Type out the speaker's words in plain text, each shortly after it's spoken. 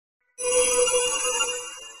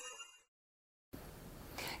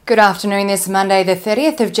Good afternoon, this Monday the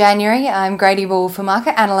 30th of January. I'm Grady Wall for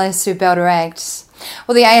market analysts with Bell Direct.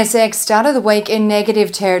 Well, the ASX started the week in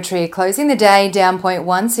negative territory, closing the day down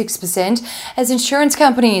 0.16% as insurance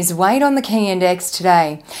companies weighed on the key index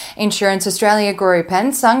today. Insurance Australia Group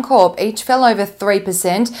and Suncorp each fell over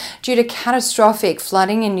 3% due to catastrophic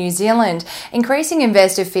flooding in New Zealand, increasing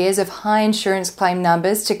investor fears of high insurance claim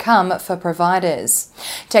numbers to come for providers.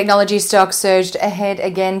 Technology stocks surged ahead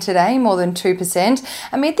again today, more than 2%,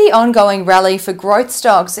 amid the ongoing rally for growth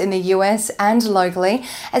stocks in the US and locally,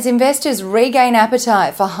 as investors regain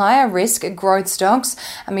appetite for higher risk growth stocks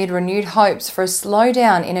amid renewed hopes for a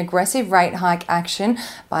slowdown in aggressive rate hike action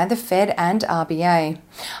by the Fed and RBA.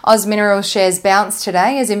 Oz Minerals shares bounced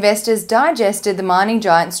today as investors digested the mining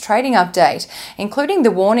giant's trading update, including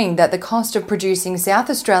the warning that the cost of producing South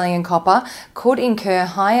Australian copper could incur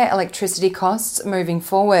higher electricity costs moving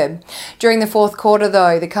forward. During the fourth quarter,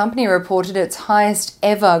 though, the company reported its highest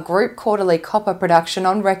ever group quarterly copper production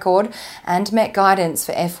on record and met guidance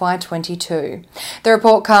for FY22. The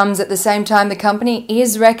report comes at the same time the company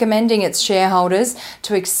is recommending its shareholders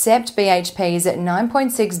to accept BHP's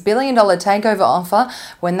 $9.6 billion takeover offer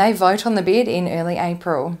when they vote on the bid in early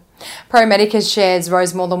April. Pro Medicus shares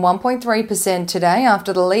rose more than 1.3% today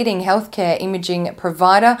after the leading healthcare imaging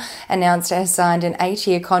provider announced it has signed an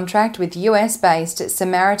 8-year contract with US-based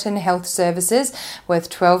Samaritan Health Services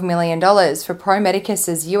worth $12 million for Pro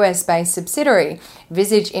Medicus's US-based subsidiary,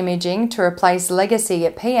 Visage Imaging, to replace legacy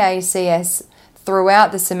PACS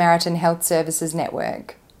throughout the Samaritan Health Services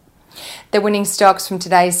network. The winning stocks from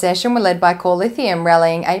today's session were led by Core Lithium,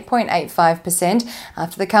 rallying 8.85%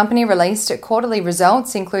 after the company released quarterly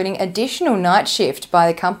results, including additional night shift by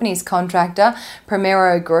the company's contractor,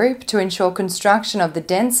 Primero Group, to ensure construction of the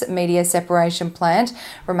dense media separation plant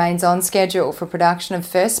remains on schedule for production of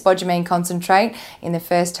first spodumene concentrate in the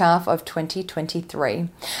first half of 2023.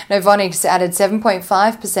 Novonix added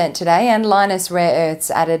 7.5% today, and Lynas Rare Earths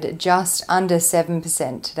added just under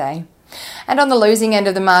 7% today. And on the losing end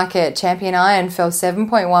of the market, Champion Iron fell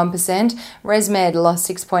 7.1%, ResMed lost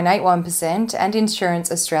 6.81%, and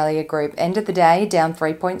Insurance Australia Group ended the day down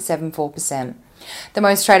 3.74%. The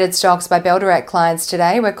most traded stocks by Bell Direct clients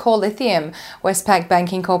today were Core Lithium, Westpac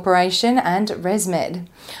Banking Corporation, and ResMed.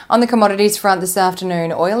 On the commodities front this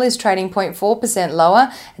afternoon, oil is trading 0.4%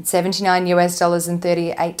 lower at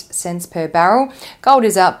 $79.38 per barrel. Gold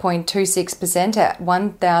is up 0.26% at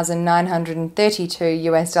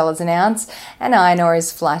 $1,932 an ounce, and iron ore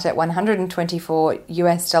is flat at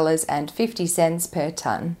 $124.50 per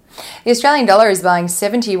tonne. The Australian dollar is buying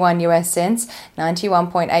 71 US cents,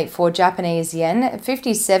 91.84 Japanese yen,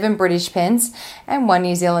 57 British pence, and 1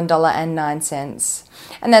 New Zealand dollar and 9 cents.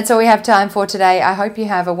 And that's all we have time for today. I hope you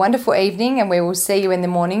have a wonderful evening, and we will see you in the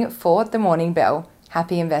morning for the Morning Bell.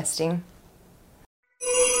 Happy investing.